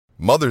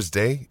Mother's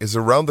Day is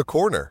around the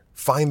corner.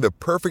 Find the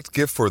perfect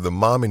gift for the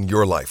mom in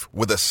your life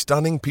with a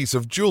stunning piece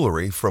of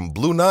jewelry from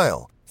Blue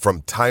Nile.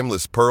 From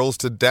timeless pearls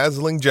to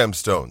dazzling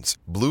gemstones,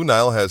 Blue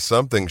Nile has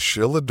something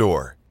she'll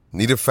adore.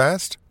 Need it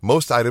fast?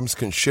 Most items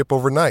can ship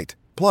overnight.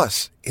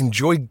 Plus,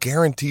 enjoy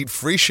guaranteed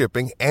free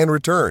shipping and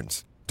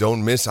returns.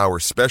 Don't miss our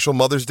special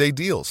Mother's Day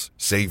deals.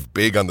 Save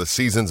big on the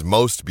season's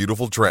most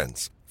beautiful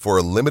trends. For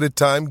a limited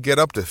time, get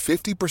up to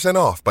 50%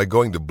 off by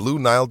going to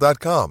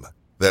BlueNile.com.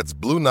 That's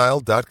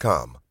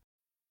BlueNile.com.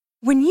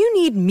 When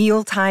you need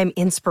mealtime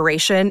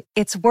inspiration,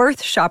 it's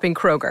worth shopping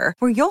Kroger,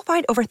 where you'll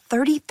find over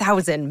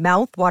 30,000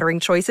 mouth-watering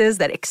choices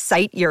that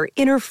excite your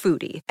inner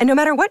foodie. And no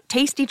matter what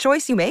tasty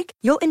choice you make,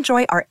 you'll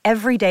enjoy our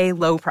everyday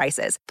low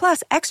prices,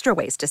 plus extra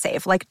ways to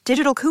save, like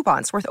digital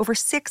coupons worth over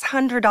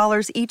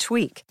 $600 each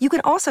week. You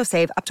can also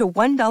save up to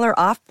 $1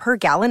 off per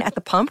gallon at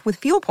the pump with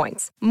fuel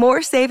points.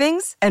 More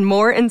savings and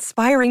more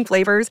inspiring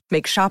flavors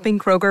make shopping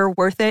Kroger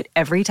worth it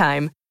every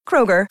time.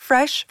 Kroger,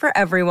 fresh for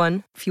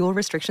everyone. Fuel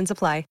restrictions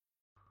apply.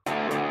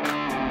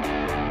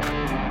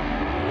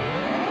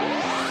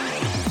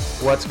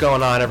 What's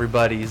going on,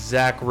 everybody?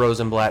 Zach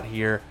Rosenblatt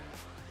here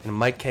in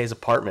Mike K's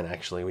apartment,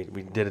 actually.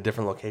 We did a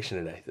different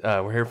location today.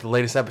 We're here for the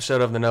latest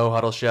episode of the No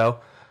Huddle Show.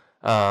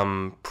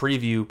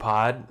 Preview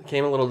pod.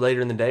 Came a little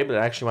later in the day, but it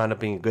actually wound up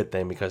being a good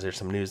thing because there's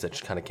some news that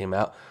just kind of came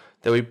out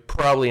that we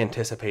probably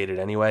anticipated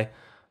anyway.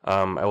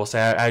 I will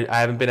say I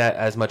haven't been at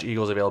as much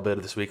Eagles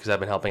availability this week because I've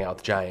been helping out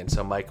the Giants,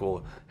 so Mike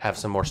will have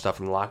some more stuff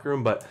in the locker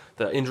room. But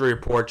the injury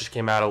report just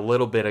came out a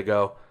little bit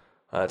ago.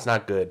 It's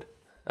not good.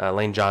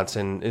 Lane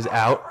Johnson is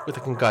out with a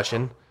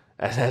concussion,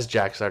 as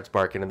Jack starts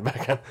barking in the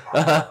background.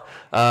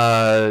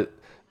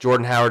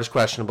 Jordan Howard is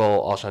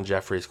questionable. Alshon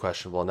Jeffrey is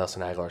questionable.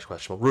 Nelson Aguilar is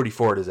questionable. Rudy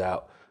Ford is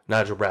out.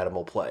 Nigel Bradham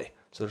will play.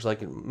 So there's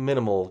like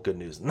minimal good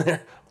news in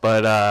there.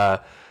 But, I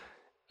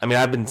mean,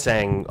 I've been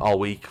saying all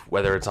week,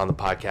 whether it's on the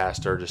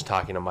podcast or just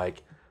talking to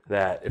Mike,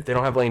 that if they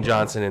don't have Lane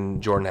Johnson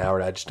and Jordan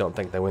Howard, I just don't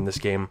think they win this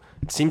game.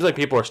 It seems like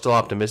people are still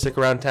optimistic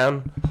around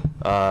town.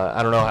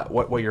 I don't know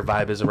what your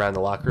vibe is around the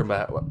locker room,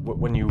 but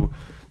when you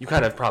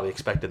kind of probably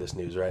expected this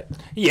news, right?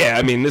 Yeah,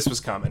 I mean, this was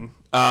coming.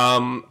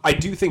 I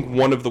do think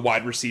one of the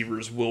wide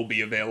receivers will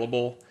be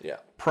available. Yeah.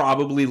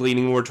 Probably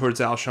leaning more towards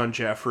Alshon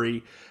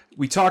Jeffrey.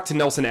 We talked to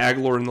Nelson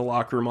Aguilar in the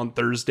locker room on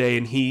Thursday,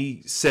 and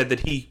he said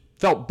that he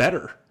felt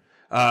better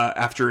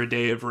after a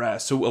day of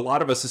rest. So a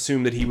lot of us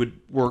assumed that he would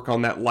work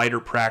on that lighter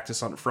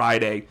practice on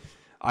Friday.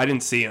 I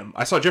didn't see him.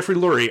 I saw Jeffrey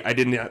Lurie. I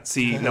did not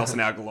see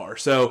Nelson Aguilar.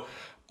 So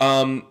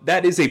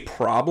that is a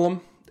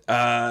problem.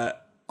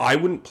 I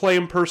wouldn't play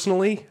him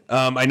personally.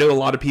 I know a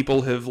lot of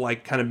people have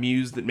kind of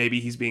mused that maybe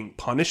he's being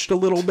punished a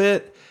little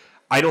bit.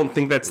 I don't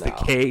think that's the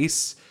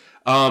case.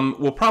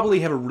 We'll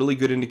probably have a really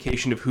good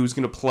indication of who's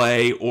going to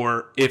play,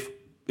 or if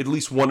at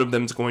least one of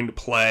them's going to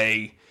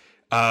play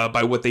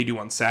by what they do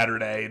on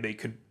Saturday. They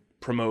could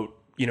promote,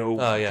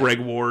 Greg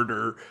Ward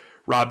or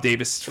Rob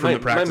Davis from the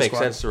practice squad. It might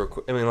make sense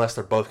to, unless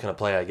they're both going to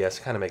play, I guess.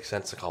 It kind of makes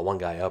sense to call one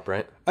guy up,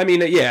 right? I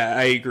mean, yeah,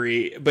 I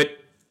agree. But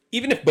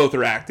even if both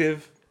are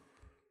active,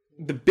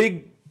 the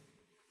big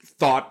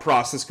thought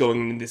process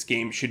going into this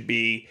game should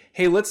be,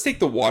 hey, let's take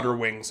the water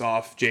wings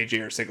off JJ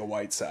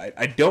Arcega-Whiteside.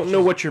 I don't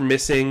know what you're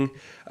missing.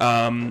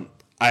 Look,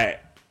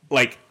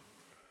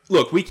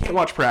 we can't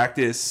watch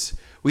practice.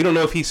 We don't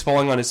know if he's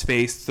falling on his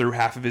face through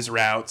half of his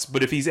routes,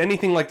 but if he's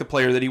anything like the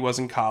player that he was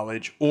in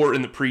college or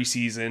in the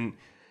preseason,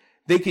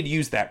 they could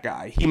use that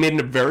guy. He made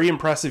a very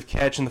impressive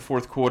catch in the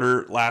fourth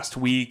quarter last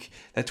week,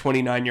 that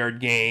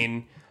 29-yard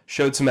gain,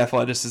 showed some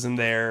athleticism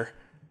there.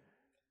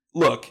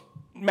 Look,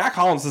 Mac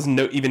Hollins doesn't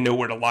even know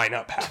where to line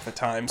up half the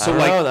time. So,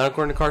 not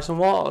according to Carson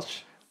Walsh.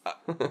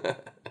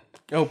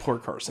 Oh, poor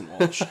Carson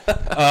Walsh.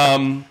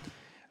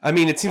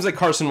 It seems like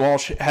Carson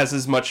Walsh has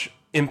as much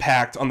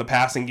impact on the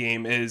passing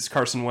game as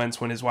Carson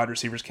Wentz when his wide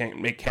receivers can't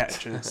make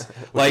catches.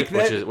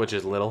 which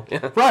is little.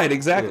 Right,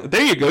 exactly. Yeah.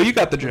 There you go. You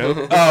got the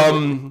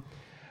joke.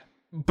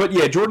 But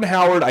yeah, Jordan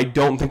Howard, I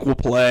don't think will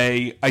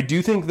play. I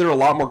do think they're a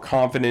lot more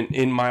confident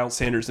in Miles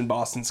Sanders and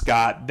Boston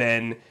Scott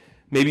than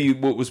maybe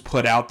what was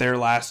put out there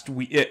last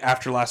week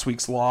after last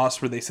week's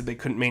loss, where they said they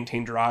couldn't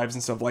maintain drives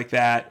and stuff like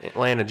that.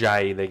 Atlanta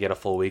Ajayi, they get a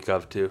full week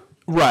of too.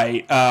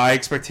 Right. I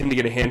expect him to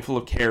get a handful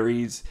of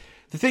carries.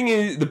 The thing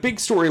is, the big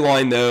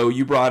storyline, though,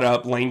 you brought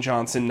up Lane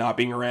Johnson not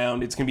being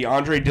around. It's going to be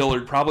Andre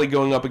Dillard probably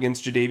going up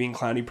against Jadeveon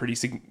Clowney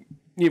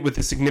with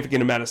a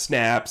significant amount of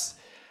snaps.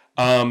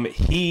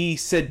 He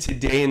said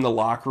today in the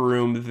locker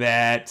room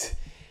that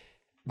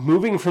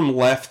moving from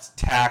left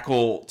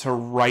tackle to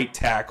right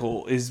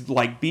tackle is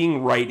like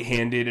being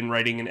right-handed and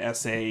writing an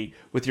essay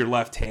with your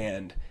left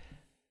hand.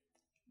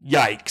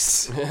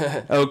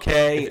 Yikes.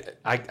 Okay.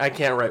 I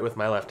can't write with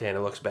my left hand.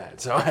 It looks bad.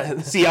 So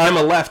see, I'm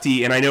a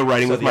lefty, and I know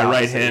writing with my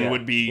right hand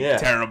would be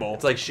terrible.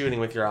 It's like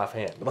shooting with your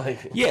offhand.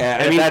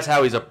 Yeah. If that's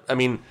how he's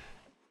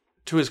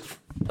to his,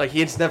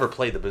 he's never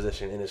played the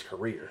position in his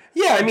career.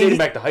 Yeah, dating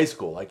back to high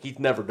school, he's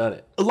never done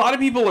it. A lot of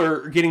people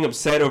are getting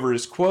upset over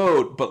his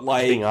quote, but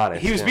being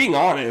honest, he was being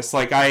honest.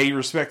 I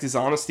respect his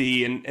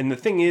honesty, and the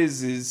thing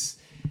is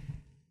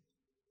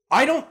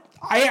I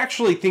I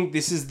actually think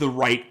this is the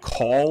right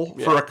call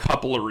for a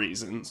couple of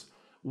reasons.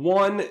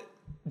 One,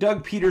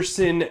 Doug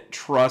Peterson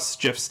trusts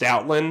Jeff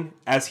Stoutland,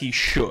 as he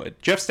should.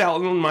 Jeff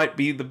Stoutland might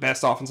be the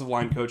best offensive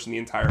line coach in the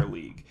entire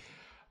league.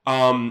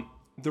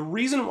 The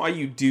reason why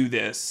you do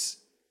this,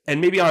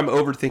 and maybe I'm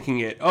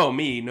overthinking it. Oh,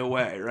 me, no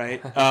way,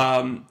 right?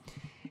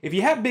 If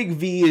you have Big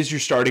V as your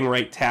starting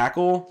right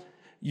tackle,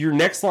 your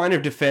next line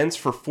of defense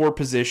for 4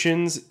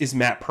 positions is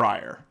Matt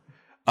Pryor.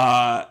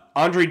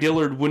 Andre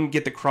Dillard wouldn't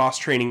get the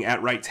cross-training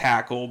at right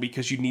tackle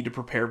because you'd need to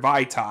prepare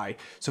Vaitai,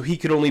 so he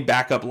could only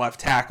back up left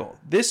tackle.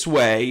 This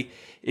way,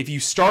 if you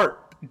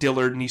start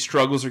Dillard and he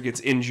struggles or gets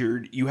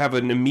injured, you have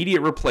an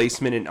immediate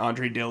replacement in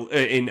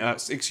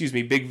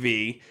Big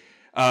V.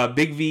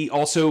 Big V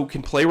also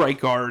can play right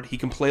guard. He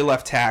can play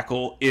left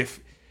tackle.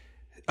 If,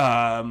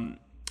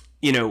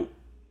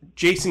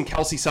 Jason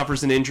Kelsey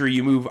suffers an injury,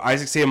 you move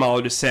Isaac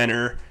Seumalo to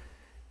center,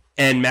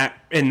 and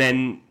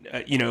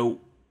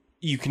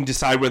you can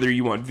decide whether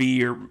you want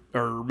V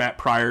or Matt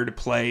Pryor to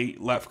play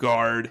left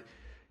guard.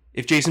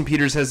 If Jason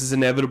Peters has his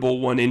inevitable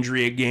one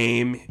injury a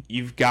game,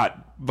 you've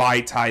got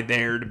Vaitai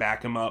there to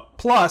back him up.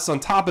 Plus, on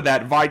top of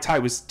that,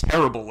 Vaitai was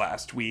terrible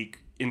last week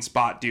in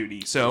spot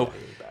duty. So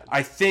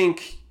I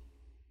think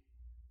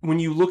when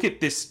you look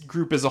at this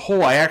group as a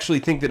whole, I actually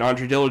think that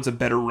Andre Dillard's a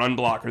better run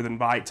blocker than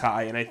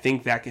Vaitai, and I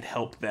think that could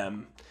help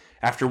them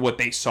after what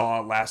they saw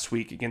last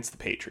week against the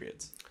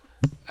Patriots.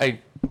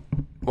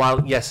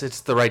 While, yes,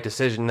 it's the right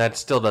decision, that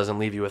still doesn't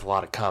leave you with a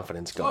lot of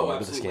confidence going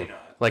into this game.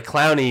 Not. Like,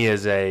 Clowney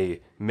is a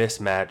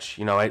mismatch.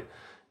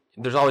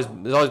 There's always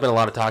been a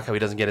lot of talk how he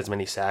doesn't get as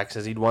many sacks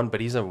as he'd want,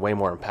 but he's a way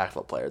more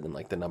impactful player than,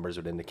 the numbers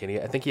would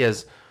indicate. I think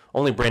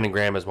only Brandon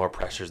Graham has more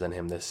pressures than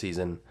him this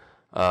season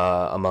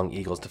among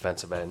Eagles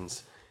defensive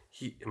ends.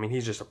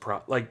 He's just a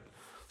pro.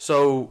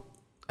 So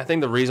I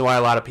think the reason why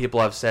a lot of people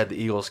have said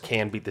the Eagles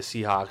can beat the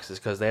Seahawks is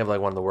because they have,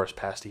 one of the worst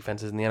pass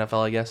defenses in the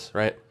NFL, I guess,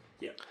 right?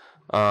 Yeah.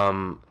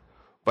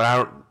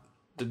 But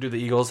do the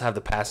Eagles have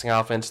the passing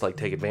offense to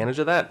take advantage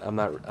of that? I'm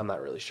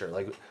not really sure.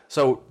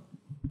 So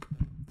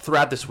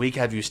throughout this week,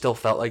 have you still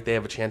felt like they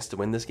have a chance to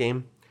win this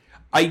game?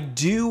 I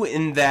do,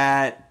 in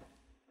that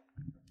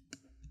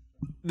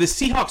the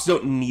Seahawks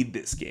don't need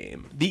this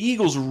game. The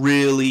Eagles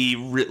really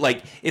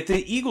if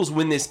the Eagles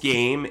win this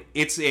game,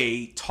 it's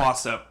a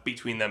toss-up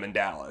between them and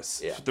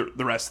Dallas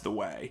the rest of the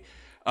way.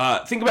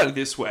 Think about it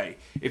this way.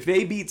 If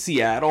they beat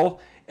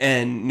Seattle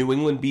and New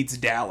England beats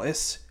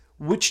Dallas,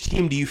 which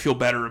team do you feel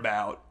better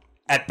about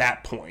at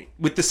that point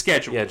with the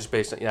schedule? Yeah, just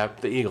based on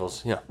the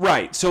Eagles. Yeah,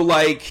 right. So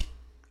I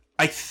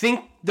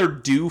think they're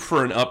due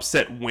for an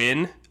upset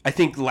win. I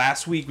think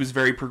last week was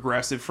very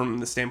progressive from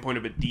the standpoint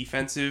of a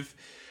defensive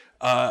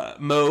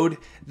mode.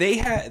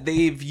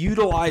 They've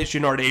utilized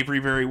Jannard Avery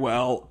very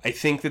well. I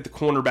think that the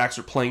cornerbacks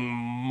are playing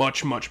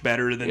much, much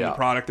better than the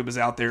product that was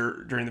out there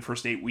during the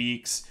first 8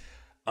 weeks.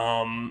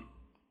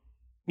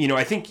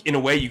 I think in a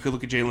way you could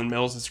look at Jalen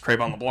Mills as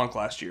Crayvon LeBlanc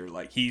last year.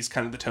 He's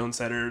kind of the tone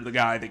setter, the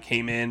guy that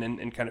came in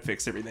and kind of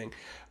fixed everything.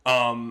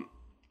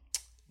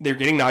 They're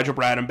getting Nigel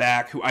Bradham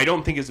back, who I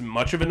don't think is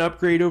much of an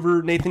upgrade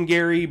over Nathan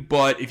Gary,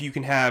 but if you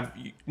can have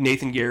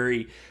Nathan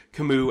Gary,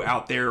 Camus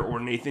out there, or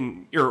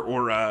Nigel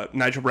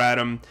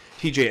Bradham,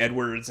 TJ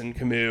Edwards, and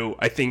Camus,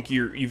 I think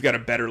you've got a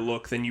better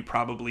look than you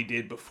probably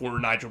did before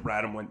Nigel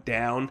Bradham went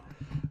down.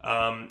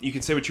 You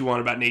can say what you want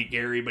about Nate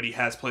Gary, but he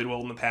has played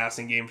well in the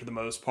passing game for the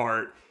most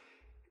part.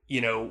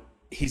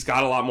 He's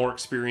got a lot more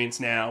experience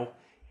now.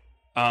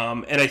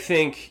 And I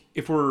think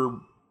if we're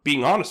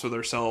being honest with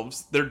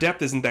ourselves, their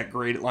depth isn't that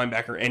great at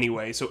linebacker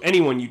anyway. So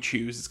anyone you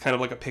choose is kind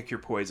of like a pick your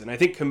poison. I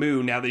think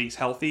Camus, now that he's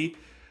healthy,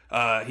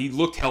 he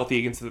looked healthy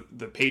against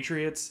the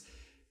Patriots,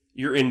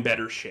 you're in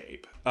better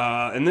shape.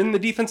 And then the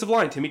defensive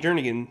line, Timmy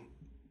Jernigan,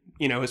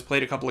 has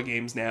played a couple of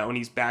games now, and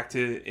he's back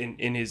to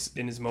in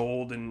his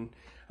mold, and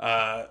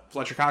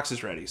Fletcher Cox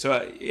is ready. So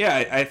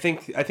I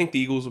think the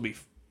Eagles will be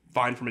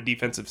fine from a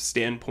defensive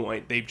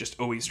standpoint. They've just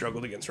always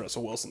struggled against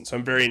Russell Wilson, so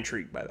I'm very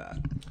intrigued by that.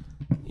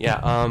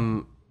 Yeah,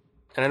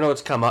 and I know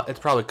it's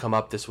probably come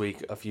up this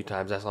week a few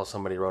times. I saw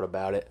somebody wrote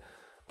about it.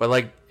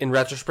 But in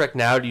retrospect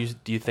now, do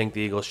you think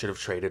the Eagles should have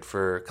traded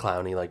for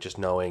Clowney, just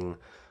knowing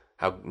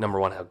how,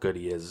 number one, how good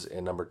he is,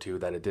 and number two,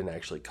 that it didn't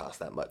actually cost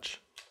that much?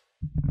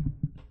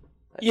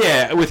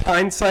 Yeah, with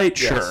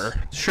hindsight, yes.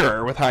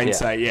 Sure, with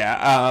hindsight,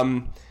 yeah.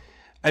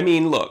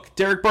 Look,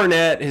 Derek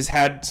Barnett has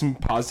had some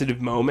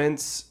positive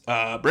moments.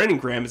 Brandon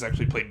Graham has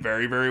actually played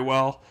very, very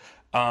well.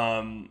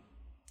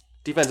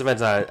 Defensive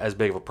end's not as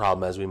big of a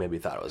problem as we maybe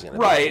thought it was going to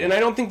be. Right, and I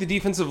don't think the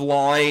defensive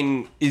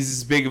line is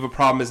as big of a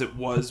problem as it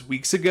was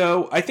weeks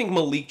ago. I think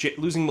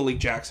losing Malik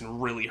Jackson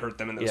really hurt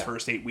them in those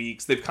first 8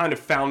 weeks. They've kind of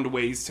found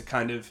ways to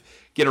kind of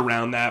get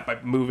around that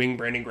by moving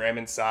Brandon Graham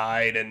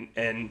inside,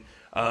 and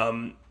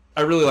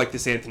I really like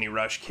this Anthony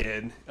Rush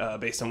kid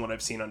based on what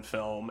I've seen on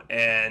film.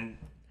 And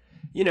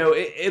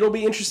it'll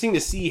be interesting to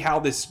see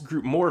how this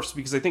group morphs,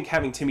 because I think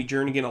having Timmy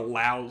Jernigan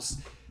allows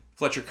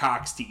Fletcher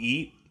Cox to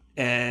eat.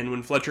 And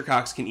when Fletcher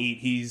Cox can eat,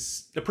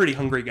 he's a pretty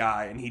hungry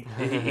guy, and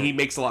he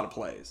makes a lot of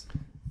plays.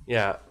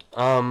 Yeah.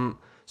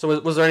 So So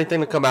was there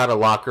anything to come out of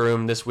locker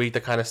room this week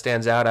that kind of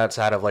stands out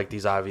outside of like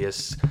these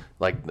obvious,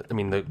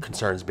 the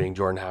concerns being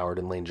Jordan Howard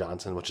and Lane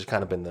Johnson, which has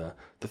kind of been the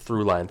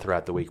through line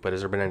throughout the week, but has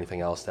there been anything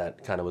else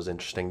that kind of was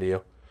interesting to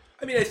you?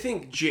 I mean, I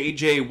think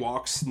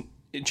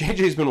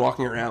JJ's been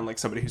walking around like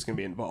somebody who's going to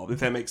be involved,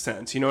 if that makes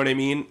sense. You know what I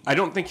mean? I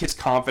don't think his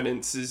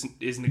confidence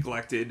is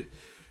neglected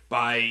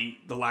by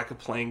the lack of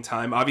playing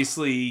time.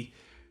 Obviously,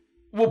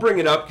 we'll bring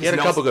it up. He had a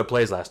couple good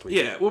plays last week.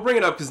 Yeah, we'll bring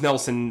it up because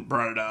Nelson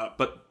brought it up,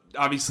 but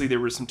obviously there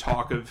was some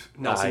talk of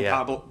Nelson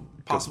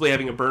possibly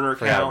having a burner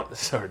account.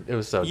 It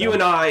was so you dumb.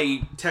 and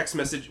I text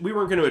message. We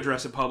weren't going to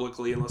address it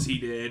publicly unless he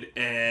did,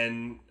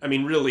 and I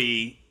mean,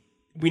 really,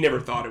 we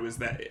never thought it was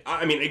that.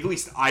 I mean, at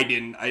least I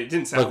didn't. It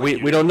didn't sound. Look,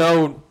 like we don't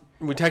know.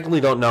 We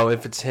technically don't know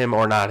if it's him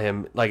or not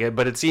him.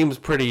 But it seems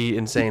pretty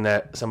insane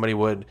that somebody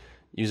would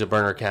use a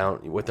burner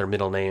account with their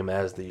middle name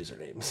as the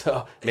username.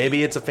 So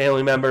maybe it's a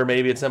family member,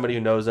 maybe it's somebody who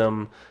knows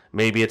him,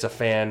 maybe it's a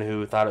fan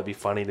who thought it'd be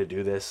funny to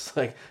do this.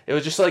 Like, it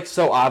was just like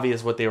so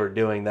obvious what they were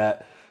doing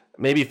that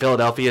maybe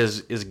Philadelphia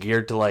is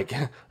geared to like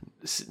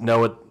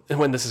know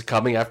when this is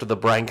coming after the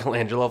Brian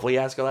Colangelo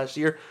fiasco last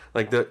year.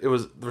 Like there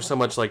was so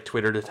much like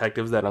Twitter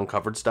detectives that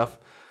uncovered stuff.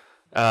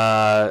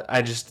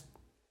 I just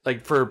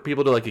like for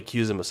people to like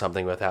accuse him of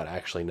something without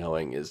actually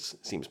knowing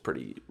seems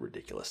pretty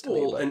ridiculous to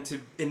me. And to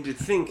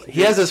think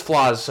he has his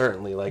flaws,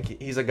 certainly.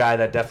 Like he's a guy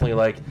that definitely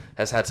like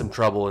has had some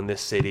trouble in this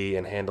city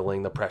and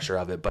handling the pressure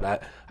of it.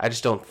 But I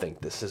just don't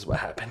think this is what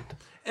happened.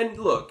 And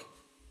look,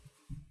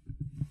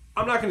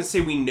 I'm not going to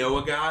say we know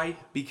a guy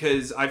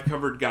because I've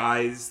covered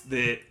guys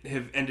that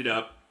have ended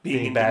up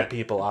being bad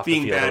people off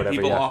the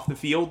field, off the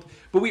field.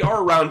 But we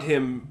are around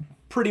him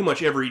pretty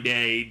much every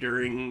day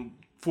during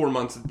 4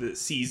 months of the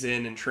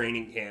season and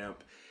training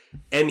camp.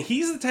 And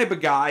he's the type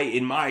of guy,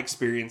 in my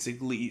experience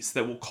at least,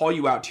 that will call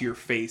you out to your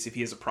face if he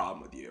has a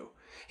problem with you.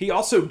 He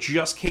also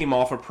just came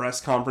off a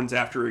press conference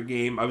after a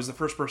game. I was the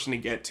first person to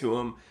get to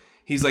him.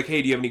 He's like,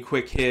 hey, do you have any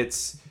quick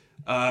hits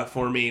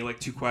for me?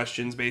 Like 2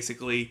 questions,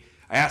 basically.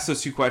 I asked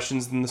those 2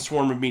 questions, then the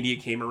swarm of media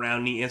came around,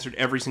 and he answered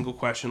every single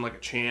question like a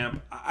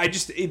champ.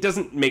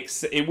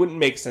 It wouldn't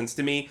make sense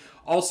to me.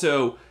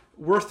 Also,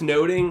 worth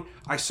noting,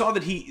 I saw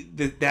that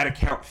that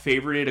account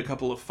favorited a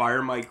couple of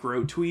Fire Mike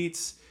Groh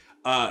tweets.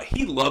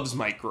 He loves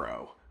Mike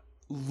Groh.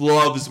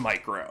 Loves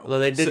Mike Groh. Well,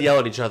 they did yell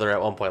at each other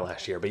at one point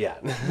last year, but yeah.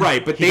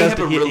 Right, but they have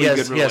a really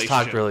good relationship. He has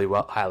talked really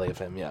highly of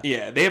him, yeah.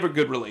 Yeah, they have a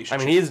good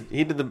relationship. I mean,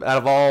 he did out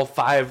of all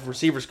 5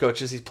 receivers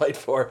coaches he's played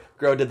for,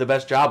 Groh did the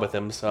best job with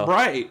him. So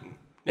right.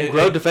 And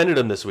Groh defended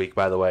him this week,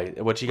 by the way,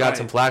 which he got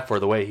some flack for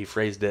the way he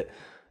phrased it.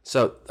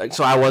 So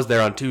I was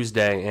there on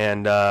Tuesday,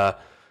 and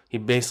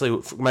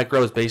Mike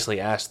Groh was basically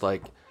asked,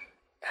 like,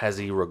 has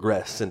he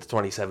regressed since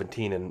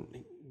 2017?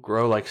 And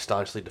Groh, like,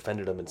 staunchly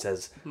defended him and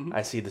says,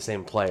 I see the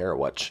same player,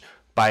 which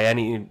by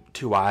any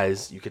 2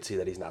 eyes, you could see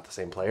that he's not the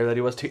same player that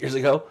he was 2 years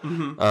ago.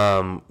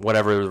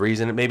 Whatever the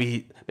reason.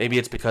 Maybe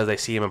it's because they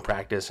see him in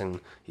practice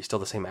and he's still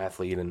the same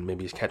athlete and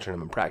maybe he's catching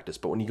him in practice.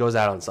 But when he goes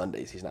out on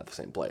Sundays, he's not the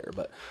same player.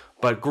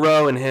 But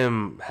Groh and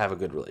him have a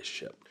good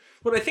relationship.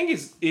 What I think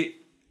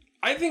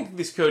I think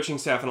this coaching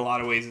staff in a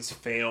lot of ways has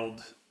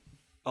failed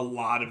a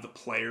lot of the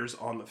players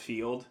on the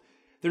field.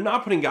 They're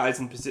not putting guys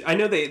in position. I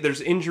know there's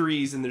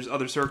injuries and there's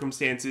other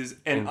circumstances,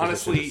 and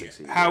honestly,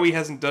 Howie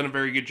hasn't done a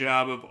very good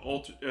job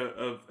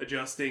of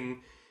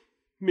adjusting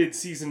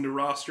mid-season to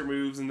roster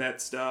moves and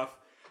that stuff.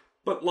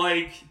 But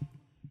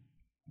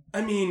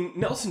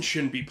Nelson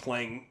shouldn't be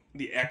playing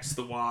the X,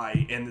 the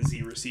Y, and the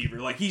Z receiver.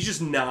 Like, he's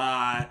just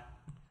not.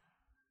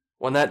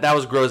 Well, that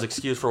was Groh's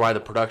excuse for why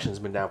the production's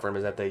been down for him,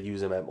 is that they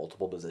use him at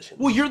multiple positions.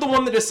 Well, you're the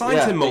one that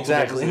assigns him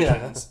multiple positions.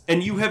 Yeah.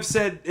 And you have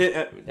said,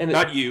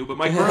 not you, but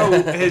Mike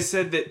Groh has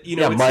said that,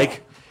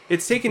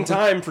 it's taken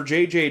time for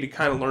JJ to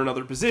kind of learn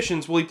other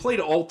positions. Well, he played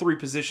all 3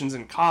 positions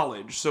in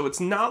college, so it's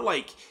not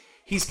like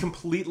he's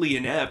completely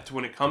inept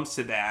when it comes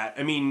to that.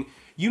 I mean,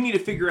 you need to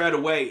figure out a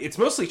way. It's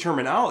mostly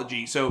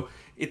terminology, so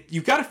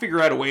you've got to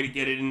figure out a way to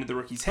get it into the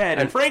rookie's head.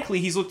 And frankly,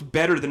 he's looked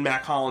better than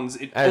Mac Hollins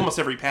almost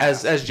every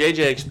pass. As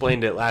JJ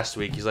explained it last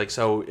week, he's like,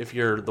 so if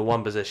you're the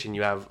one position,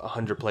 you have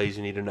 100 plays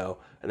you need to know.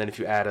 And then if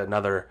you add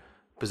another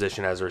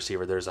position as a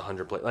receiver, there's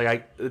 100 plays.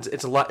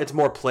 It's a lot. It's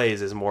more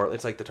plays.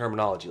 It's like the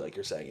terminology, like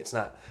you're saying. It's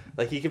not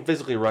like he can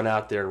physically run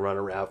out there and run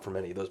a route from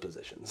any of those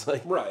positions.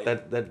 Right.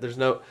 That there's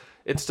no.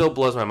 It still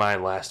blows my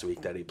mind last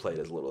week that he played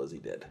as little as he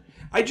did.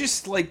 I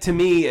just to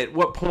me, at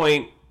what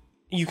point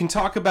you can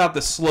talk about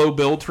the slow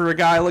build for a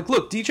guy. Like,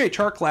 look, DJ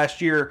Chark last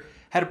year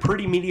had a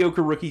pretty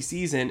mediocre rookie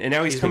season, and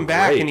now he's come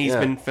back and he's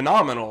been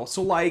phenomenal.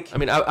 So,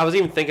 I was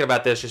even thinking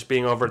about this just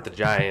being over at the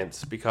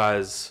Giants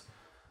because,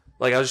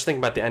 I was just thinking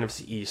about the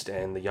NFC East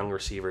and the young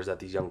receivers that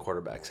these young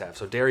quarterbacks have.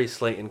 So, Darius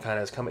Slayton kind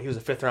of has come. He was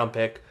a 5th-round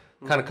pick,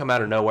 kind of come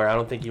out of nowhere. I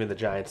don't think even the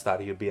Giants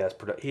thought he would be as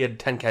productive. He had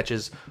 10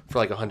 catches for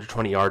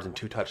 120 yards and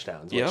 2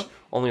 touchdowns, which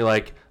only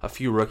a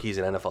few rookies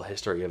in NFL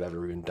history have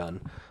ever even done.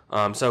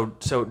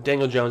 So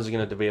Daniel Jones is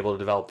going to be able to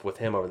develop with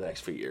him over the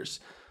next few years.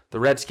 The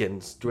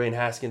Redskins, Dwayne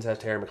Haskins has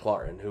Terry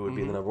McLaurin, who would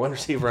be the number 1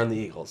 receiver on the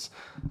Eagles.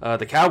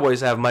 The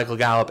Cowboys have Michael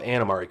Gallup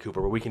and Amari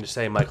Cooper, but we can just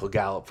say Michael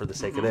Gallup for the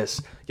sake of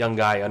this. Young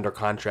guy under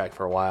contract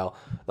for a while.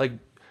 Like,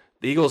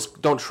 the Eagles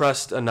don't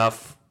trust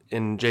enough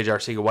in J.J.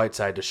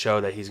 Arcega-Whiteside to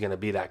show that he's going to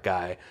be that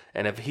guy.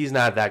 And if he's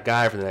not that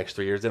guy for the next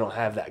 3 years, they don't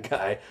have that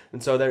guy.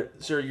 And so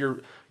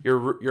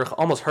you're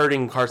almost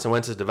hurting Carson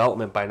Wentz's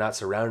development by not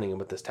surrounding him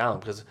with this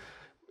talent. Because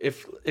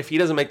if he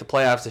doesn't make the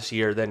playoffs this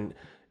year, then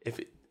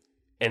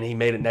and he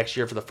made it next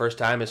year for the first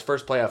time, his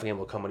first playoff game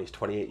will come when he's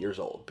 28 years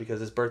old because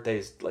his birthday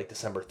is like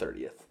December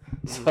 30th.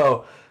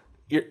 So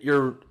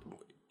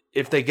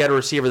if they get a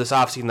receiver this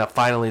offseason that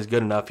finally is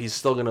good enough, he's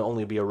still going to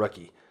only be a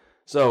rookie.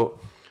 So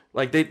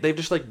like they've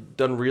just like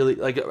done really,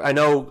 like, I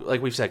know,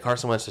 like we've said,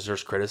 Carson Wentz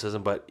deserves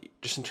criticism, but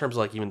just in terms of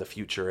like even the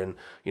future and,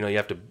 you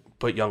have to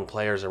put young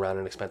players around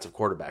an expensive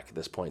quarterback at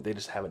this point, they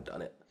just haven't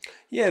done it.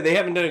 Yeah, they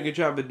haven't done a good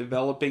job of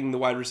developing the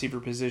wide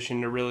receiver position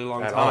in a really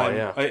long time.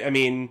 Yeah. I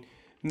mean,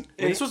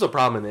 this was a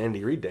problem in the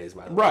Andy Reid days,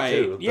 by the way, right?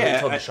 Too. Yeah,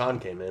 until Deshaun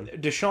came in.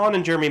 Deshaun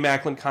and Jeremy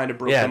Maclin kind of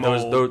broke the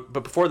mold.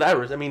 But before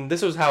that,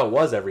 this was how it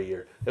was every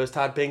year. It was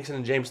Todd Pinkson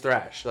and James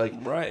Thrash,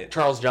 right.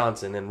 Charles Charles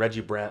Johnson and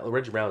Reggie Brown.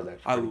 Reggie Brown was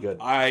actually pretty good.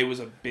 I was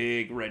a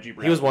big Reggie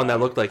Brown. He was one that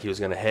looked like he was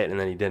going to hit, and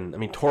then he didn't.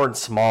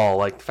 Torrance Small,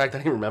 like the fact that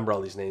I can remember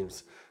all these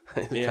names,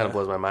 it kind of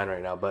blows my mind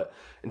right now. But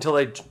until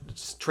they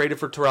traded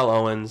for Terrell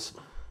Owens,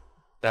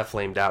 that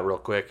flamed out real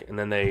quick, and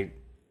then they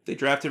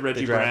drafted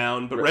Reggie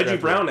Brown, but Reggie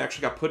Brown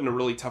actually got put in a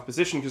really tough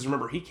position because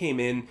remember, he came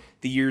in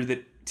the year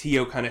that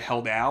T.O. kind of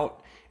held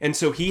out, and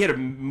so he had to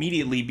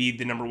immediately be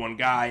the number 1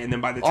 guy, and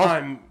then by the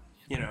time,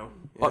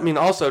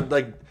 also,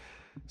 like,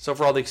 so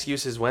for all the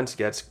excuses Wentz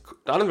gets,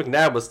 Donovan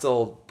McNabb was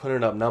still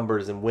putting up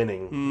numbers and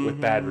winning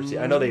with bad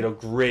receivers. I know they had a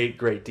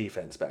great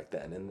defense back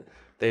then, and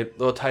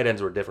the tight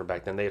ends were different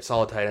back then. They had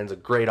solid tight ends, a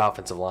great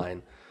offensive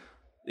line.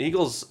 The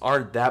Eagles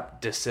aren't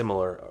that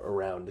dissimilar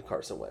around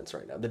Carson Wentz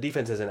right now. The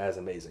defense isn't as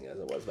amazing as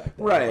it was back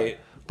then. Right.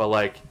 But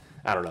like,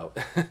 I don't know.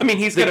 I mean,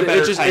 he's got a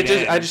better tight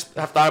end. I just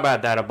have thought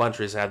about that a bunch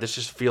recently. This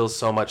just feels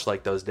so much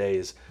like those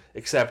days,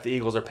 except the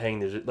Eagles are paying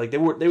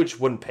they just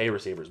wouldn't pay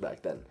receivers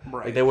back then.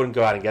 Right. Like, they wouldn't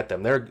go out and get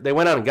them. They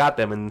went out and got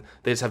them, and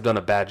they just have done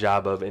a bad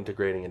job of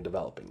integrating and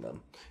developing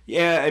them.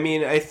 Yeah, I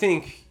mean, I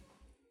think,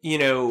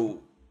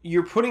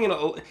 you're putting in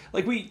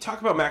like we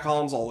talk about Mac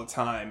Hollins all the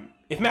time.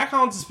 If Mac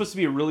Hollins is supposed to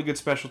be a really good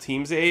special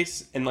teams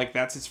ace, and like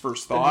that's his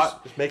first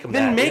thought, just make him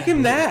then that. Make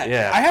him that.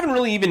 Yeah. I haven't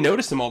really even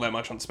noticed him all that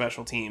much on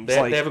special teams.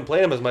 They haven't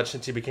played him as much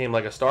since he became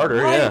like a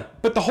starter. Right. Yeah.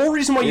 But the whole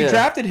reason why you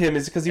drafted him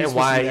is because he was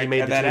why supposed to be he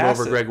made the that team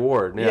asset. over Greg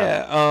Ward.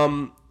 Yeah.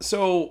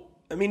 So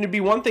I mean, it'd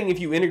be one thing if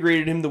you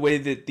integrated him the way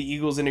that the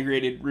Eagles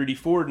integrated Rudy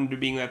Ford into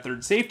being that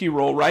third safety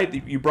role, right?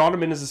 You brought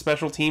him in as a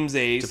special teams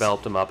ace,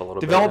 developed him up a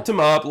little bit, him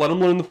up, let him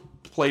learn the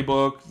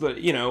playbook.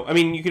 I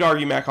mean, you could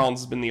argue Mac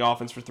Hollins has been in the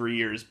offense for 3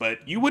 years,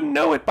 but you wouldn't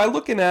know it by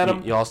looking at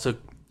him. You also,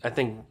 I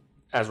think,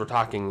 as we're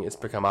talking, it's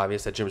become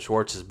obvious that Jim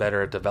Schwartz is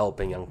better at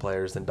developing young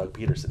players than Doug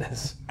Peterson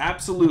is.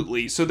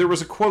 Absolutely. So there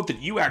was a quote that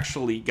you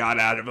actually got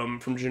out of him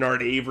from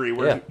Gennard Avery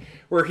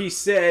where he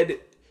said,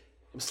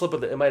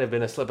 it might have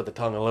been a slip of the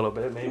tongue a little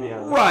bit, maybe.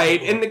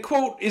 Right, and the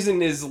quote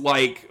isn't as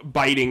like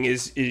biting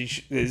as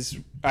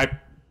I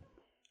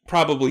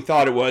probably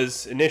thought it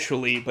was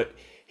initially, but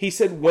he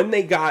said when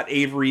they got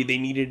Avery, they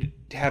needed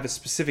to have a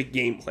specific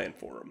game plan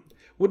for him.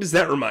 What does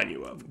that remind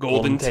you of?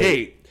 Golden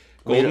Tate.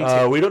 We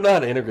don't know how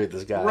to integrate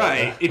this guy.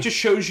 Right. It just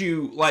shows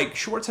you, like,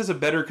 Schwartz has a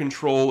better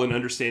control and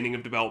understanding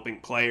of developing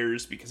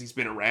players because he's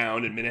been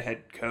around and been a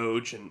head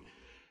coach and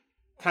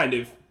kind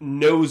of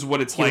knows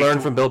what it's like. He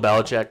learned from Bill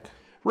Belichick.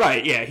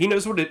 Right, yeah. He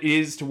knows what it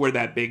is to wear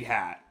that big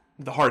hat.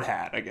 The hard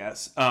hat, I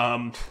guess.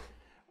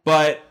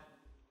 But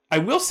I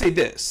will say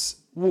this.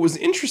 What was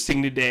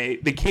interesting today,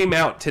 they came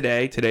out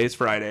today. Today is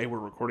Friday. We're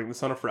recording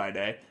this on a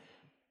Friday.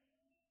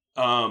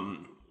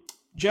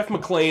 Jeff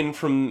McClain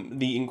from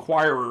The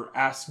Inquirer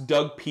asked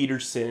Doug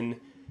Peterson.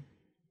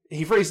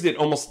 He phrased it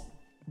almost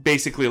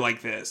basically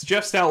like this.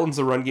 Jeff Stoutland's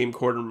the run game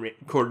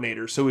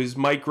coordinator, so is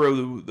Mike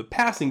Rowe the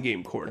passing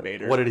game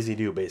coordinator. What does he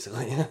do,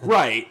 basically?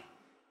 Right.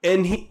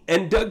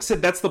 And Doug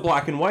said that's the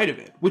black and white of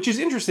it, which is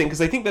interesting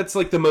because I think that's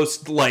like the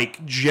most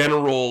like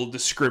general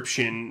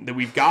description that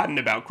we've gotten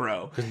about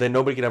Grow. Because then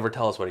nobody can ever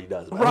tell us what he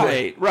does.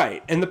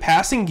 Right. And the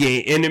passing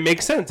game, and it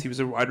makes sense. He was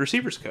a wide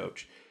receivers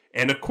coach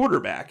and a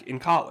quarterback in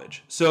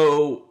college.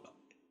 So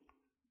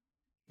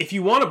if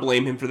you want to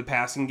blame him for the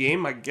passing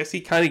game, I guess he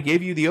kind of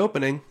gave you the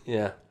opening.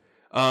 Yeah.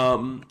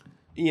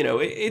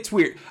 It's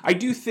weird. I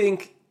do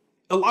think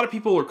a lot of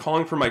people are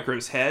calling for Mike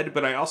Grove's head,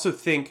 but I also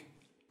think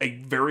a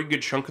very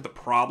good chunk of the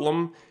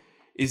problem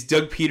is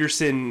Doug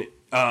Peterson,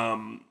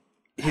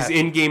 his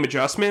in-game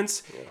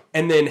adjustments,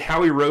 and then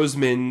Howie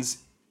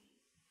Roseman's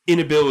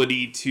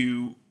inability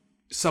to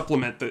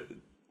supplement the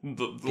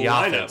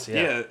lineup. Offense,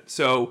 yeah.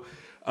 So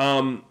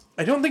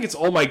I don't think it's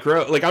all Mike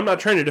Grove. Like, I'm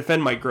not trying to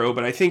defend Mike Grove,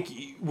 but I think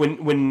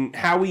when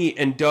Howie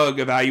and Doug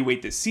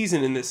evaluate this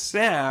season and this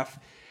staff,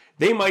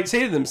 they might say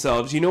to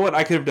themselves, you know what,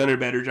 I could have done a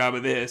better job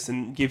of this,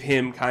 and give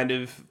him kind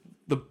of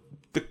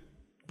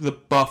the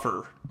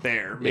buffer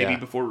there, maybe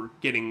before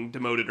getting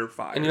demoted or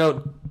fired.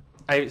 And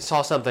I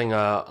saw something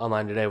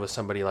online today with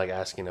somebody like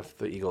asking if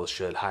the Eagles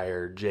should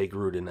hire Jay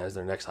Gruden as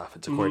their next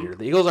offensive coordinator.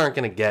 The Eagles aren't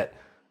going to get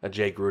a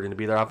Jay Gruden to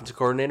be their offensive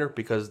coordinator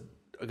because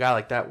a guy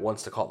like that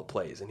wants to call the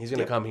plays, and he's going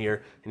to come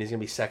here and he's going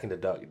to be second to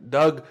Doug.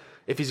 Doug,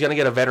 if he's going to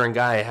get a veteran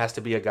guy, it has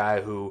to be a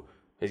guy who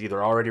is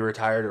either already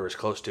retired or is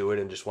close to it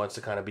and just wants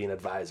to kind of be an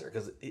advisor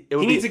because he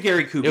needs a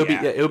Gary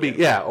Kubiak. It would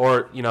be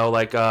or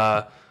like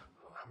I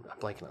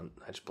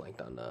just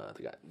blanked on the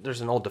guy.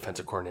 There's an old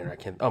defensive coordinator.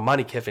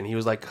 Monty Kiffin. He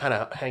was like kind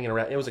of hanging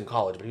around. It was in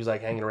college, but he was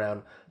like hanging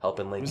around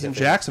helping Lane. He was in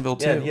Jacksonville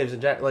too. Yeah, he was in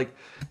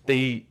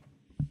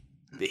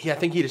I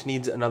think he just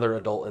needs another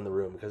adult in the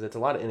room because it's a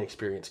lot of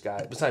inexperienced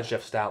guys. Besides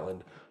Jeff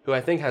Stoutland, who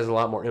I think has a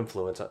lot more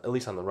influence, at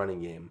least on the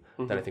running game,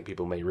 than I think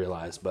people may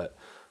realize. But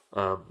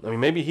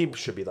maybe he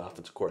should be the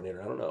offensive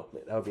coordinator. I don't know.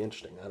 That would be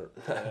interesting.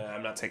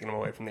 I'm not taking him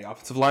away from the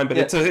offensive line, but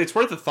it's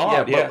worth a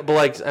thought. Yeah, but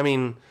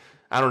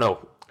I don't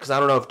know. Because I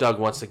don't know if Doug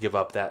wants to give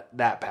up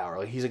that power.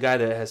 Like he's a guy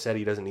that has said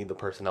he doesn't need the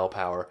personnel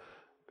power,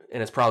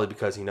 and it's probably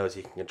because he knows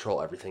he can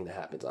control everything that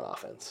happens on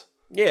offense.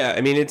 Yeah,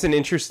 it's an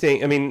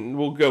interesting.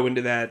 We'll go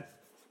into that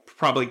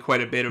probably quite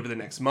a bit over the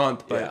next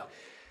month, but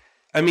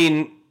a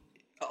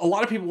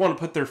lot of people want to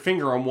put their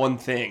finger on one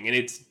thing, and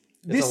it's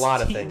a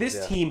lot of things.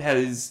 This team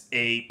has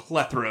a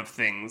plethora of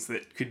things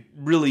that could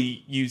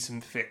really use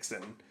some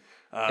fixing.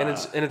 And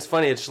it's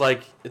funny. It's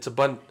like it's a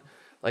bunch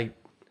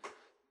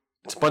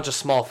of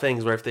small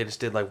things where if they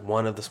just did like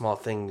one of the small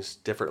things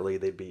differently,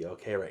 they'd be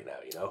okay right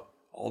now,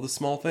 All the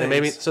small things.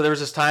 And so there was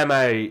this time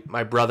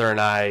my brother and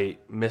I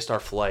missed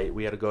our flight.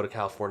 We had to go to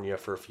California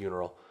for a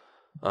funeral.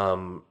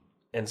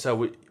 And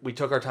so we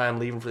took our time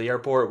leaving for the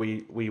airport.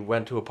 We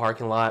went to a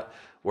parking lot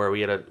where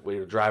we had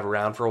to drive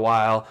around for a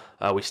while.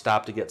 We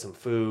stopped to get some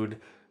food.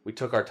 We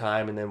took our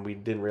time, and then we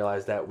didn't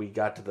realize that we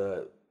got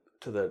to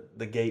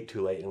the gate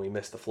too late, and we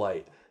missed the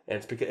flight. And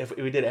it's because if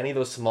we did any of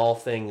those small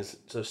things,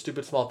 so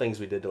stupid small things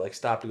we did to like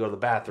stop to go to the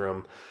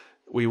bathroom,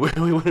 we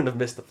wouldn't have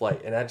missed the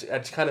flight. And I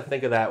just kind of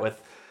think of that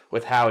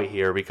with Howie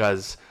here,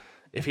 because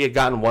if he had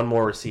gotten one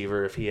more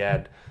receiver, if he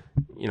had,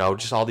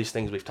 just all these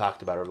things we've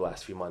talked about over the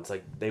last few months,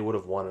 like they would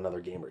have won another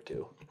game or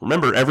two.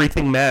 Remember,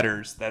 everything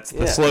matters. That's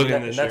the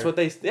slogan this year. That's what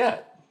they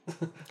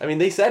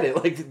they said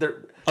it like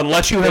they're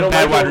unless you have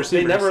bad wide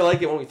receivers. They never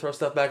like it when we throw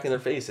stuff back in their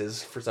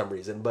faces for some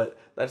reason, but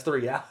that's the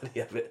reality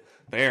of it.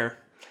 Fair.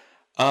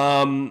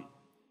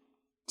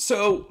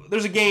 So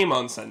there's a game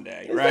on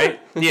Sunday, right?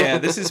 Yeah,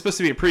 this is supposed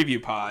to be a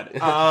preview pod.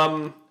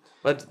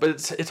 But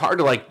it's hard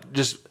to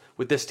just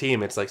with this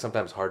team. It's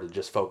sometimes hard to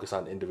just focus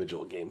on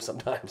individual games.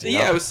 Sometimes,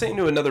 Yeah, I was saying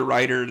to another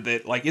writer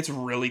that it's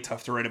really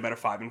tough to write about a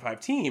 5-5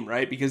 team,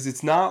 right? Because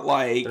it's not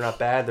like they're not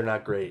bad, they're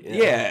not great.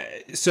 Yeah.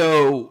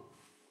 So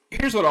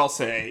here's what I'll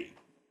say: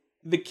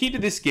 the key to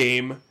this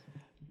game,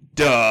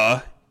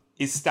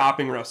 is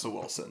stopping Russell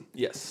Wilson.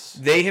 Yes,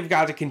 they have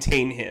got to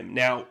contain him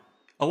now.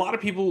 A lot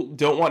of people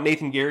don't want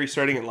Nathan Gary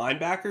starting at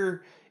linebacker.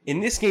 In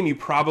this game, you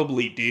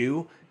probably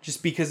do,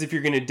 just because if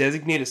you're going to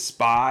designate a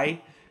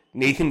spy,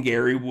 Nathan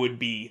Gary would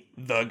be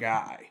the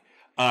guy.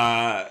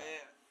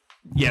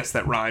 Yes,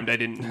 that rhymed. I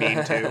didn't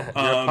mean to.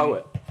 You're a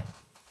poet.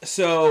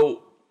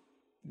 So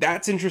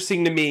that's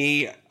interesting to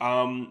me.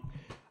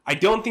 I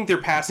don't think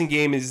their passing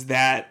game is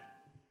that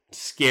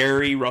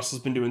scary.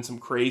 Russell's been doing some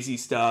crazy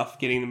stuff,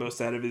 getting the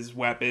most out of his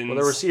weapons. Well,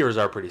 the receivers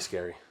are pretty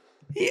scary.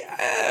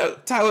 Yeah,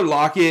 Tyler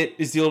Lockett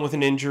is dealing with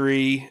an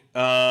injury.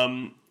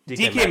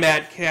 DK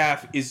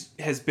Metcalf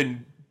has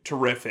been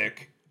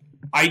terrific.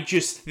 I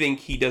just think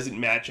he doesn't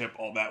match up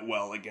all that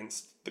well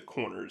against the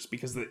corners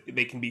because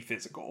they can be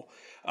physical.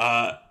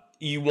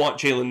 You want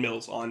Jalen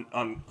Mills on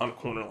a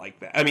corner like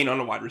that. On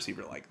a wide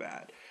receiver like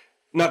that.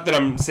 Not that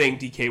I'm saying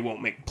DK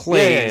won't make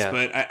plays,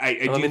 but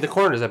the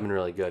corners have been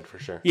really good for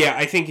sure. Yeah,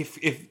 I think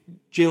if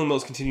Jalen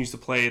Mills continues to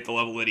play at the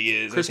level that he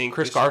is, I think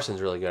Chris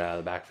Carson's really good out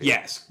of the backfield.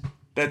 Yes.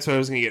 That's what I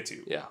was going to get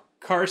to. Yeah.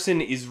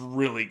 Carson is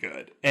really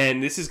good.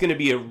 And this is going to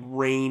be a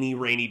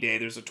rainy day.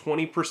 There's a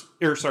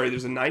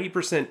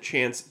 90%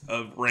 chance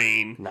of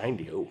rain.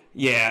 90. Oh.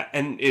 Yeah,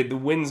 and the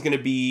wind's going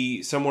to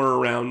be somewhere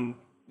around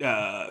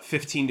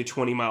 15 to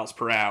 20 miles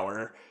per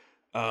hour.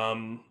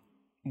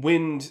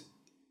 Wind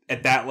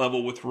at that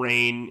level with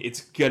rain,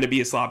 it's going to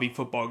be a sloppy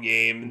football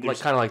game. Kind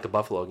of like the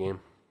Buffalo game.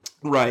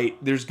 Right.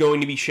 There's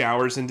going to be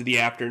showers into the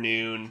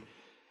afternoon.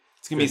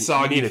 It's gonna be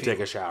soggy. You need to take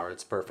a shower.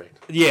 It's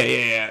perfect.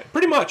 Yeah.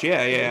 Pretty much,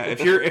 yeah.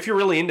 If you're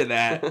really into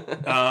that,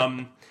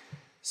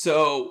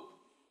 so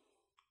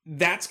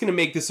that's gonna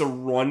make this a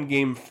run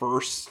game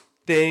first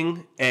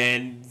thing,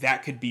 and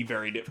that could be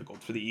very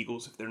difficult for the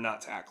Eagles if they're not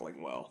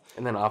tackling well.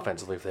 And then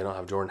offensively, if they don't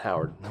have Jordan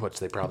Howard,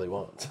 which they probably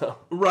won't. So.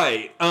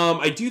 Right.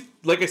 I do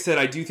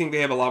think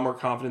they have a lot more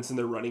confidence in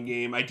their running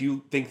game. I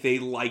do think they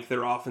like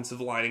their offensive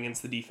line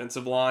against the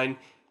defensive line,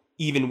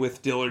 even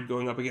with Dillard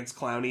going up against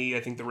Clowney. I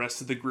think the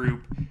rest of the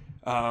group.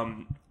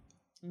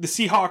 The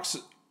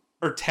Seahawks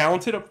are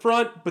talented up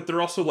front, but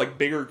they're also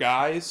bigger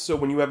guys. So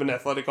when you have an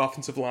athletic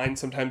offensive line,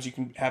 sometimes you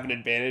can have an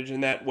advantage in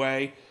that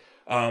way,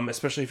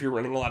 especially if you're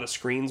running a lot of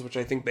screens, which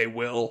I think they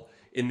will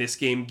in this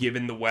game,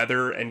 given the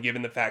weather and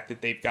given the fact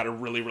that they've got to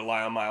really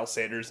rely on Miles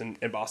Sanders and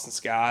Boston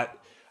Scott.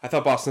 I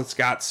thought Boston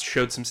Scott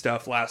showed some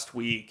stuff last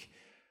week.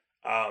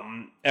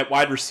 At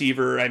wide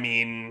receiver, I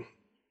mean,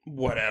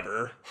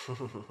 whatever.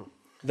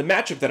 The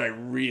matchup that I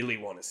really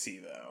want to see,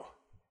 though,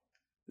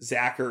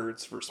 Zach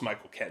Ertz versus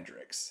Michael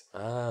Kendricks.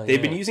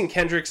 They've been using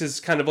Kendricks as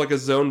kind of like a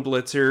zone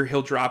blitzer.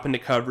 He'll drop into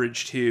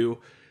coverage, too.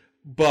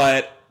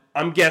 But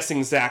I'm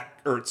guessing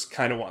Zach Ertz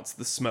kind of wants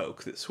the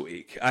smoke this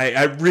week.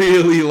 I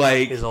really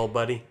like... His old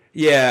buddy?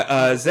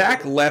 Yeah,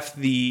 Zach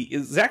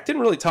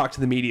didn't really talk to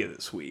the media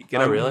this week.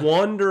 And really? I'm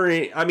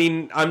wondering... I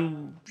mean,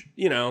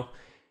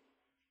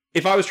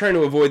 if I was trying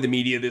to avoid the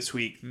media this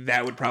week,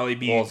 that would probably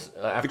be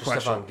after the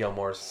question. Stephon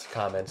Gilmore's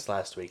comments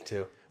last week,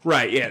 too.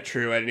 Right, yeah,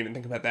 true. I didn't even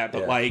think about that.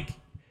 But,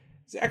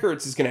 Zach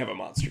Ertz is going to have a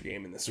monster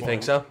game in this one. You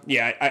think so?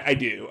 Yeah, I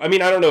do. I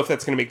mean, I don't know if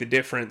that's going to make the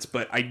difference,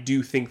 but I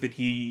do think that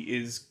he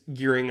is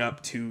gearing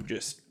up to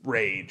just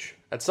rage.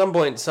 At some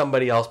point,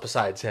 somebody else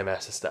besides him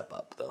has to step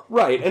up, though.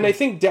 Right, and I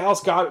think Dallas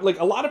Goedert, like,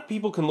 a lot of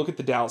people can look at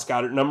the Dallas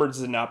Goedert numbers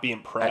and not be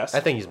impressed.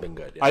 I think he's been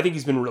good. Yeah. I think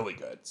he's been really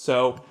good.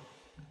 So...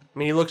 I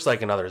mean, he looks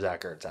like another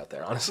Zach Ertz out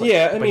there, honestly.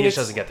 Yeah, but he just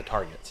doesn't get the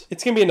targets.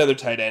 It's going to be another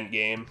tight end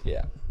game.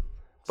 Yeah.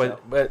 But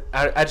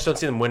I just don't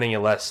see them winning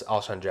unless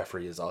Alshon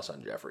Jeffrey is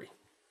Alshon Jeffrey.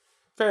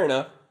 Fair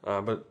enough.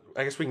 But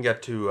I guess we can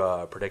get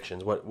to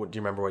predictions. What do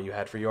you remember what you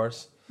had for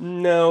yours?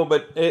 No,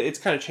 but it's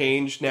kind of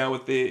changed now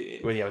with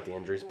the... With the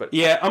injuries. But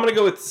yeah, I'm going to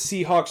go with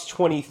Seahawks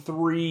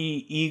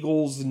 23,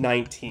 Eagles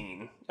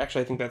 19.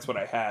 Actually, I think that's what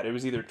I had. It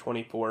was either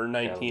 24 or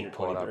 19 or 23.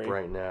 Pull it up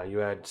right now. You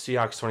had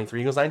Seahawks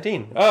 23, Eagles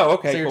 19. Oh,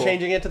 okay, So you're cool.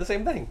 changing it to the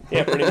same thing.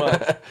 Yeah, pretty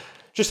much.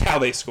 Just how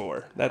they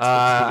score. That's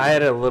I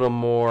had a little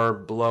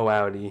more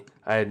blowouty.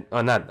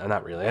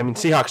 Not really. I mean,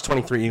 Seahawks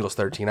 23, Eagles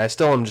 13. I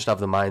still am just of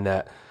the mind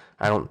that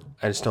I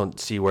just don't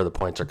see where the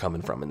points are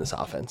coming from in this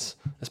offense,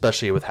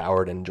 especially with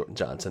Howard and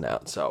Johnson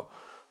out. So,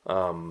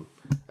 I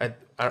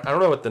don't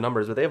know what the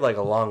numbers, but they have like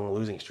a long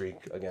losing streak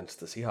against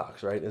the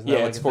Seahawks, right? Isn't that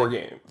yeah, like it's 4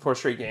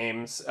 straight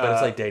games. But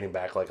it's like dating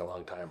back like a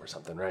long time or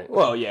something, right?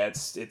 Well, yeah,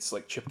 it's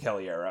like Chip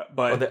Kelly era.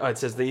 But it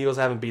says the Eagles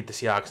haven't beat the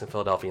Seahawks in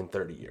Philadelphia in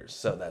 30 years,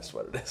 so that's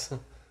what it is.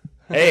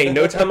 Hey,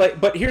 no time like.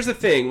 But here's the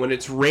thing: when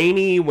it's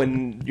rainy,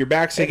 when your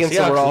back's against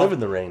the wall, live in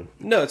the rain.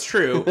 No, it's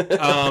true.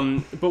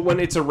 But when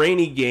it's a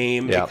rainy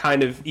game, Yeah. it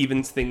kind of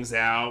evens things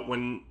out.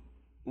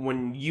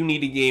 When you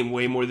need a game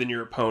way more than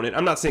your opponent,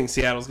 I'm not saying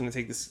Seattle's going to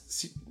take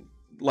this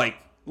like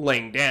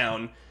laying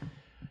down,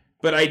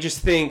 but I just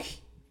think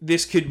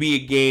this could be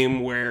a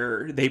game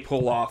where they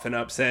pull off an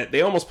upset.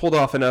 They almost pulled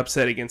off an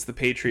upset against the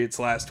Patriots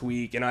last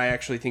week, and I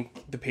actually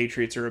think the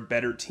Patriots are a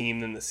better team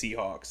than the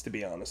Seahawks, to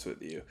be honest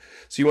with you.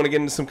 So you want to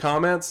get into some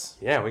comments?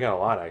 Yeah, we got a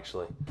lot,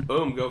 actually.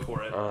 Boom, go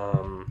for it.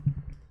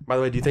 By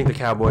the way, what do you think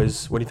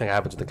happens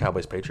with the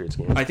Cowboys-Patriots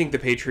game? I think the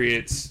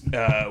Patriots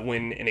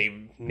win in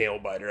a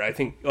nail-biter. I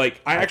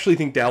actually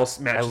think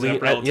Dallas matches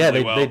up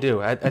relatively well. They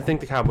do. I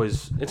think the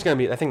Cowboys, I think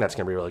that's going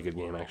to be a really good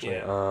game, actually.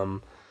 Yeah.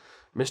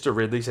 Mr.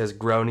 Ridley says,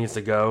 Groh needs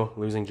to go.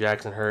 Losing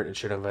Jackson hurt. It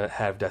should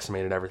have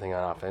decimated everything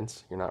on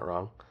offense. You're not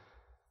wrong.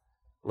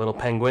 Little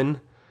Penguin,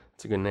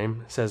 it's a good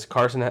name, says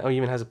Carson, he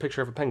even has a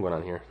picture of a penguin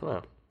on here.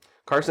 Wow.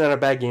 Carson had a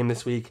bad game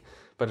this week,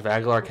 but if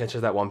Aguilar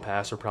catches that one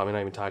pass, we're probably not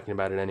even talking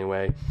about it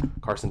anyway.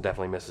 Carson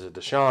definitely misses it to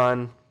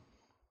Deshaun.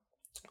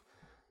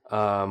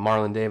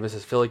 Marlon Davis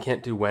says, Philly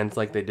can't do Wentz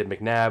like they did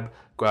McNabb.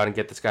 Go out and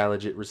get this guy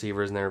legit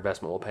receivers, and their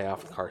investment will pay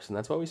off with Carson.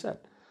 That's what we said.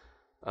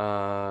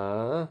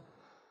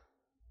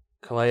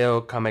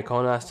 Kaleo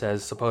Kamekona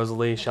says,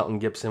 supposedly Shelton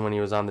Gibson, when he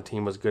was on the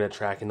team, was good at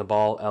tracking the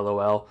ball.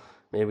 LOL.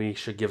 Maybe he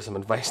should give some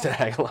advice to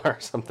Aguilar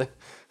or something.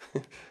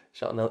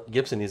 Shelton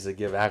Gibson needs to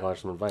give Aguilar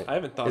some advice. I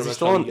haven't thought is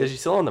about he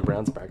still on the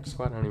Browns practice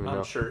squad? I don't even know.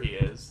 I'm sure he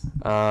is.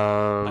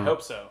 I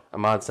hope so.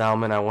 Ahmad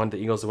Salman, I want the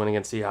Eagles to win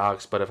against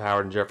Seahawks, but if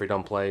Howard and Jeffrey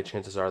don't play,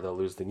 chances are they'll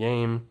lose the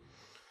game.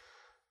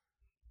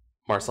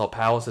 Marcel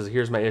Powell says,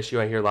 here's my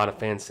issue. I hear a lot of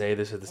fans say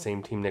this is the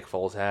same team Nick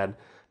Foles had.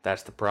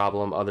 That's the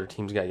problem. Other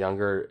teams got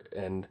younger,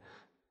 and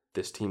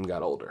this team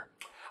got older.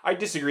 I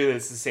disagree that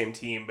it's the same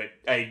team, but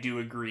I do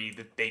agree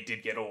that they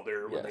did get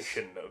older when they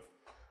shouldn't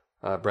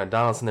have. Brent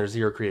Donaldson, there's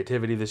zero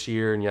creativity this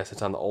year, and yes,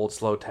 it's on the old,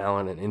 slow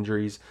talent and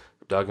injuries.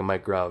 Doug and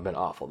Mike Groh have been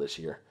awful this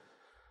year.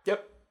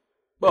 Yep.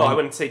 Well, I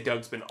wouldn't say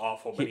Doug's been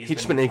awful, but he's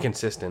just been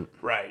inconsistent.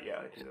 Right,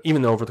 yeah.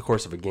 Even over the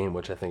course of a game,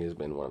 which I think has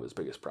been one of his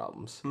biggest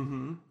problems.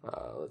 Mm-hmm.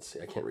 Let's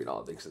see. I can't read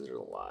all of it because there's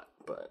a lot,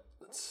 but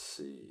let's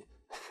see.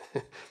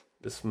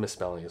 This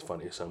misspelling is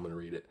funny, so I'm going to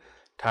read it.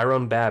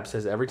 Tyrone Babb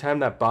says, every time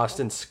that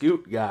Boston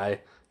Scoot guy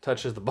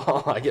touches the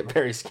ball, I get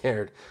very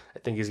scared. I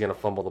think he's going to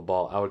fumble the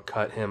ball. I would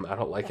cut him. I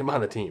don't like him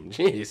on the team.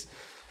 Jeez.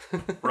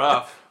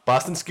 Rough.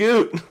 Boston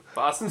Scoot.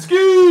 Boston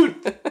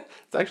Scoot.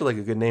 It's actually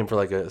like a good name for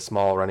like a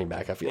small running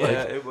back, I feel like.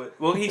 Yeah, it would.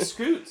 Well, he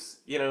scoots.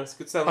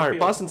 Scoots down the All right, field.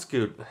 Boston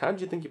Scoot. How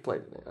did you think you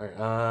played today? All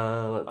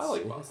right, let's I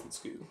like see. Boston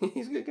Scoot.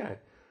 He's a good guy.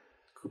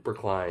 Cooper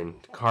Klein.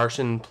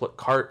 Carson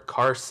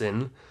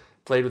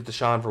played with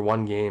Deshaun for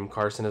one game.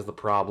 Carson is the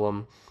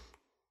problem.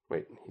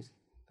 Wait,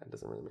 that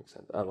doesn't really make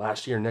sense.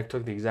 Last year, Nick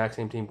took the exact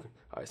same team.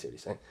 Oh, I see what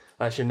he's saying.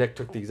 Last year, Nick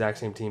took the exact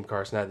same team.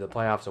 Carson had the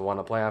playoffs and won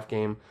a playoff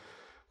game.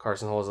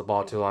 Carson holds the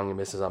ball too long and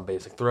misses on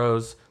basic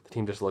throws. The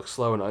team just looks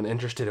slow and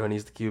uninterested when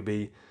he's the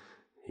QB.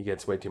 he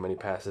gets way too many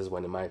passes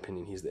when, in my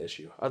opinion, he's the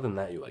issue. Other than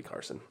that, you like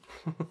Carson.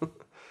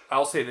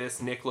 I'll say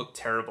this: Nick looked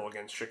terrible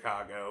against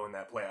Chicago in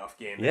that playoff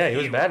game. Yeah, he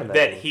was bad in that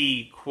game.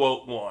 He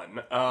quote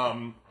won. I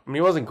mean,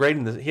 he wasn't great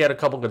he had a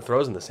couple good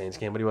throws in the Saints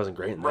game, but he wasn't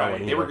great in that one.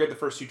 Right, they were good the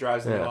first 2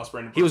 drives, and they lost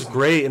Brendan. He was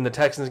great in the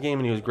Texans game,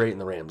 and he was great in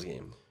the Rams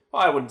game.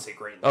 Well, I wouldn't say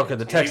great. Okay,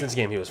 the Texans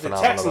game he was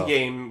phenomenal. The Texans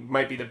game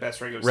might be the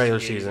best regular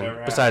season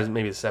game besides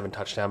maybe the 7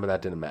 touchdown, but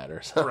that didn't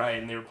matter. So. Right,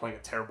 and they were playing a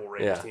terrible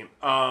Raiders team.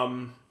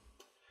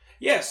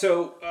 Yeah,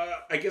 so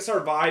I guess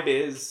our vibe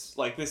is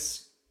like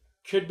this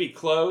could be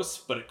close,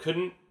 but it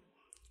couldn't.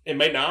 It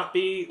might not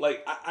be.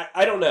 Like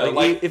I don't know.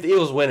 Like if the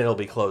Eagles win, it'll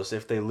be close.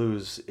 If they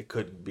lose, it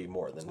could be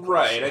more than close.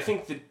 Right. I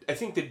think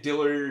the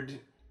Dillard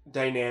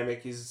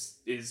dynamic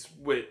is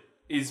what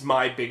is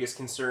my biggest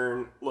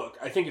concern. Look,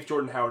 I think if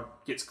Jordan Howard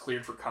gets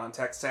cleared for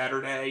contact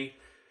Saturday,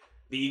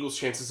 the Eagles'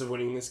 chances of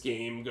winning this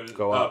game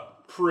go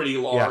up pretty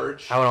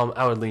large. Yeah,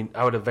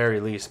 I would at very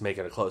least make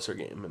it a closer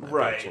game. In my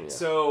prediction, yeah.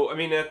 So I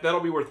mean that'll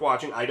be worth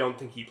watching. I don't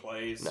think he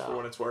plays for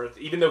what it's worth,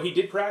 even though he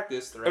did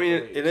practice. I mean,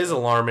 it is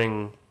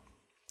alarming.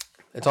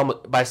 It's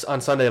almost on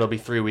Sunday. It'll be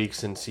 3 weeks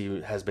since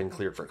he has been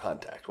cleared for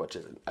contact, which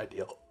isn't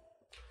ideal.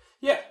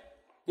 Yeah.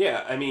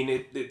 I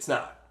mean, it's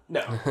not.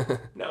 No,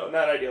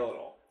 not ideal at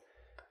all.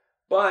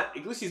 But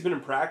at least he's been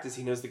in practice.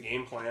 He knows the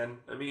game plan.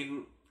 I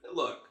mean,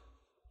 look.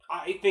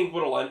 I think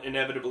what will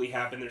inevitably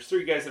happen, there's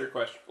 3 guys that are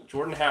questionable.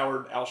 Jordan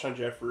Howard, Alshon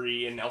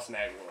Jeffrey, and Nelson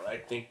Aguilar. I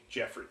think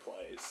Jeffrey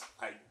plays.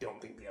 I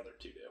don't think the other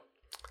 2 do.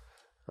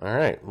 All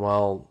right.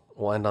 Well,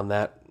 we'll end on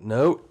that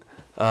note.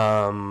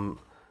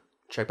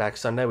 Check back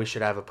Sunday. We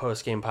should have a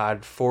post-game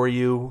pod for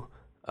you.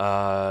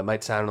 It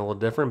might sound a little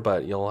different,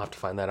 but you'll have to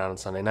find that out on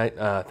Sunday night.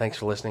 Thanks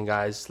for listening,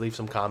 guys. Leave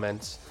some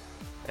comments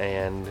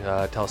and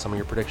tell us some of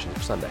your predictions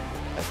for Sunday.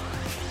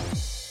 Bye.